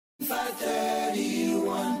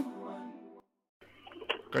531.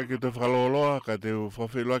 Kai ke te whakaloloa, ka te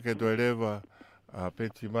whawhiloa ke te rewa,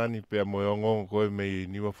 Peti Mani, pia mo ngongo koe me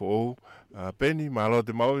niwa fo ou. Peni, malo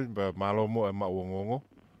te maui, malo mo e mau ngongo.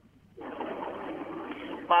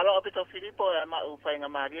 Malo apito Filipo e mau whainga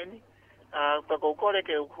marieni. Pa kore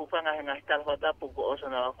ke hupanga henga hitala whatapu ko osa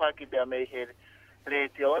na whaki pia me he re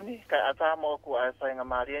te oni. Ka ata mo ku a whainga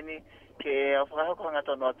marieni ke a whakahoko hanga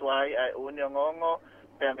tono atuai ai uni o ngongo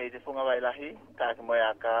pia me te funga wailahi. Ka ke moe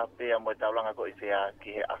aka pia moe taulanga ko i whea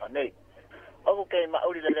ki he aha nei. Oku kei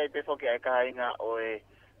mauri lelei pe whoki ai ka inga o e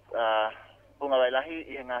funga wailahi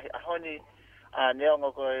i henga ahoni.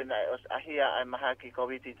 Neongo ko e na os ahia ai mahaki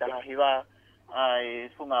COVID taha hiwa. Ai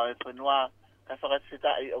funga e whenua ka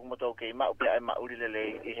whakatita i o moto kei mau pe ai mauri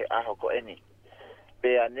lelei i he aho ko eni.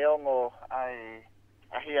 Pe a neongo ai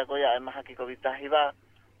ahia koia ai mahaki COVID taha hiwa.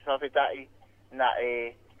 Whawhitai na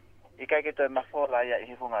e i kai ke toi mawhola ia i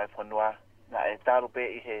he funga e whenua. Na e taru pe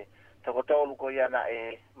i he tokotolu ko ia na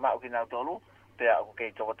e mau ki nau tolu. Pea ako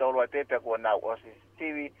kei tokotolu ai pea kua nau osi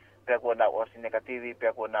TV, pea kua nau osi negativi,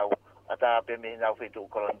 pea kua nau ata pe me nau whetu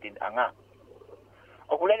ukorontin anga.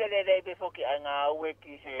 O kulele pe foki ai ngā aue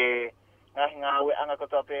ki he ngā aue anga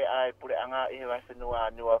kotoa pe ai pure anga i he waiwhenua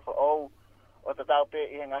niwa fo ou. O tatau pe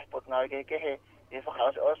i he ngahi pot ngā ke kehe, i he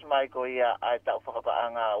whakaos os mai ko ia ai tau whakapa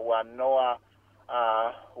anga ua noa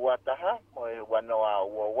ua taha, mo e ua noa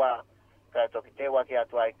ua ua. Ka toki te waki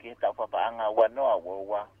atu ai ki tau whapaanga wanoa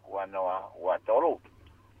wanoa ua toru.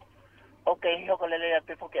 Ok, hoko lelea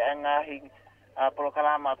te whoke a ngahi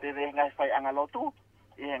polokalama pe ve ngahi whai anga lotu.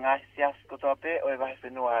 I he ngahi sias kotoa pe o e wahi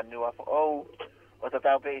whenua niwa fo ou. O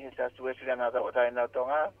tatau pe i he sias uesirana tau ataina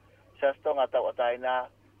tonga. Sias tonga tau ataina.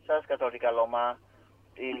 Sias katolika loma.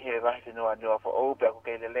 I he wahi whenua niwa fo ou. Pe ako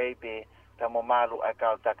kei lelei pe tamo maru ai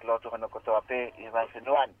kau taki lotu hana kotoa pe i he wahi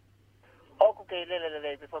whenuan. Oku kei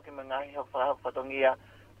lelelele te whoki me ngahi hok whatongia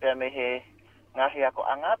pia me he ngahi ako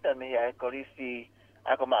anga, pia me he korisi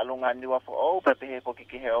ako maalunga niwa fo ou, pia he poki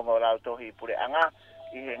ki he ongo rau tohi pure anga,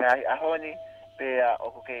 i he ngahi ahoni, pia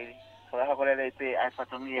oku kei whakahoko lele pe ai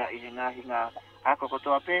whatongia i he ngahi ngā ako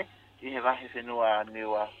kotoa pe, i he wahi whenua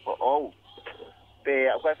niwa fo ou.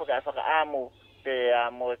 Pia ukai whaka ai whakaamu,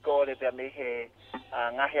 pia mo e kore pia me he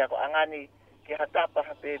ngahi ako angani, ki hatapa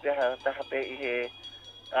pe pia hataha pe i he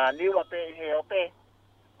niwa pe i he ope,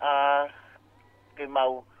 ke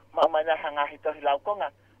mau mai naha ngahi tohi laukonga,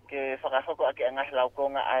 ke whakahoko ake a ngahi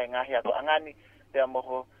laukonga ai ngahi ako angani, pia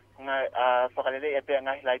moho whakalele e pia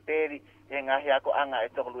ngahi laiperi, e ngahi ako anga e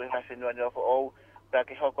tokulu e whenua niwa fo ou, pia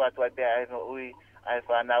ke hoko atu ai pia ai no ui, ai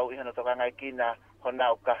whanau i hano toka ngai kina,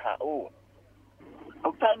 honau kaha u.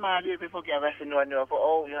 O tai maari e pe whoki a whenua niwa fo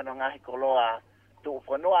ou, i hano ngahi koloa tu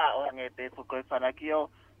whanua o hange pe whukoi whanakio,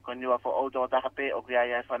 ko niwa fo o to takape o kia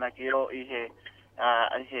ia whanakio i he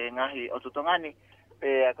ngahi o tutongani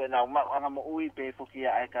pe ko nau mau anga mo ui pe fukia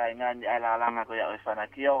ai kai ngani ai la langa ko ia o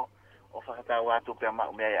whanakio o whakatau atu pe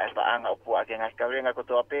mau mea ai paanga o pua ke ngahi kawenga ko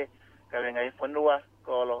toa pe kawenga i whanua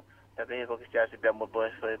kolo ta pehe ko kisiasi pe mo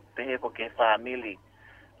pehe ko ke family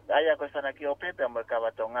ai ko whanakio pe pe mo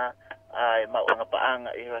kawatonga ai mau anga paanga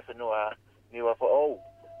i he whanua niwa fo o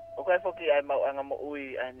o kai foki ai mau anga mo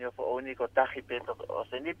ui ai ni fo oni ko tahi pe to o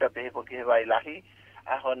se ni pe ko ke vai lahi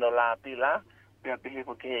a hono la pila pe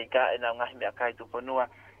ko ke ka ina ngahi me kai tu ponua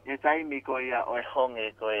e tai mi ko ia o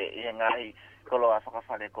honge ko e ngahi ko lo afa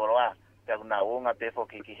fale ko lo a pe na unga pe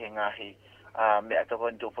foki ki he ngahi me to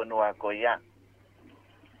ko tu ponua ko ia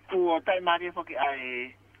ku o tai mari foki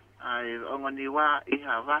ai ongoni wa i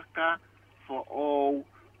ha vaka fo o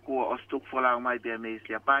ku o stuk fola mai pe me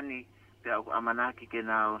Japani pe aku amanaki ke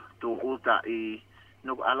nau tu uta i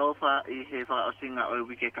nuk alofa i he wha o singa o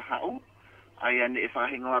wike kahau. Ai ane e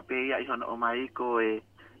whahingoa pe ia i hono o mai ko e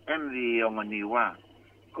emri o ngoni wa.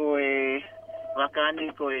 Ko e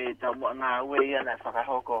wakani ko e tau mua ngā ue ia na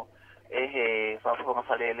whakahoko e he whakahonga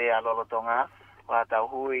whalele a lolotonga wa tau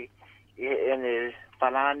hui i ene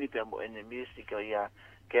palani pe mo ene misi ko ia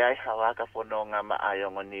ke ai hawaka whanonga ma ai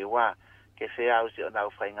o ngoni wa. Ke whea usi o nau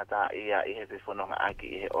whaingata ia i he whanonga aki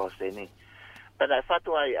i he o seni. Pena e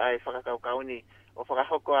whatu ai whakakaukauni o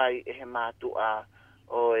whakahoko ai e he mātua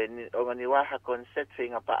o ngani waha konset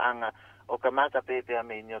whinga paanga o ka mata pepe a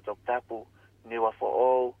me ni o tok tapu ni wa fo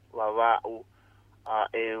o wa wau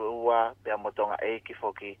e ua pe a motonga e ki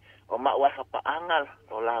foki o ma waha paanga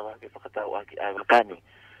o lava ke whakatau aki ai wakani.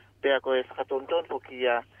 Pea ko e whakatonton foki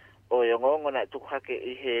ia o ngongo na tukuhake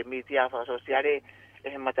i he miti a whakasosiare e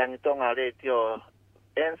he matangitonga re tio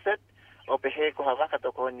enset o pehe ko hawaka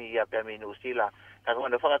toko ni ia pia minu sila. Ka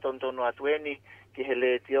kone whakatontono atueni ki he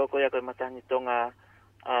le tio ko ia koe matangitonga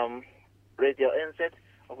radio enset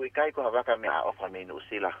o kui kai ko hawaka me a ofa me no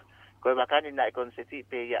sila ko makani na ikon seti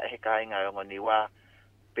pe ya he kai nga ngoni wa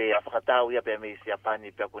pe a whakatau ia pe me sia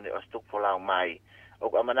pani pe kune o stuk polau mai o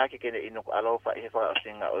ko amanaki kene inuk alofa he fa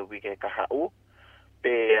singa o wike ka hau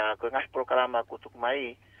pe ko ngai programa kutuk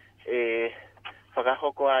mai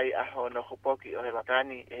whakahoko ai aho no hopoki o he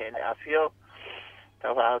makani e ne afio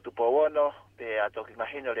tau ha tu powono pe atoki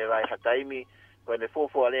mahino le vai hataimi ko ne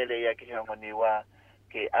fofo alele ia ki ngoni wa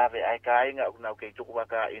ke ave ai kainga o nau ke tuku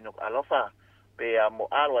waka inuk alofa pe mo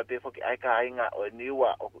alwa pe foki ai kainga o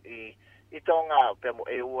niwa o i tonga pe mo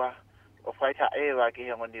eua o faita ewa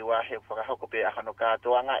ki ngoni wa he whakahoko pe ahano ka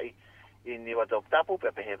toanga i niwa top tapu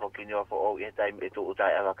pe he foki niwa fo o i taimi etu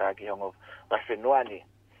utai awaka ki hongo whawhenuani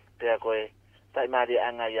pe koe tai mari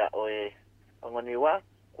anga ya o ngoni wa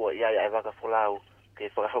ko ia ai waka fulau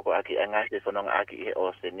ke whakahoko aki anga se whanonga aki i he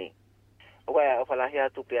o seni o kai o whalahia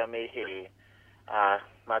tu pe me he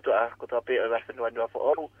matua ko to pe o whawhenuani wa fo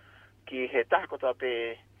o ki he taha ko to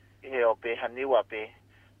pe he o pe haniwa pe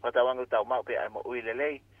whatawangu tau mau pe ai mo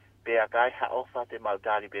uilelei pe a kai ha ofa te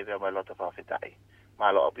mautari pe pe mai loto whawhetai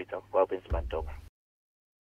malo opito ko open simantonga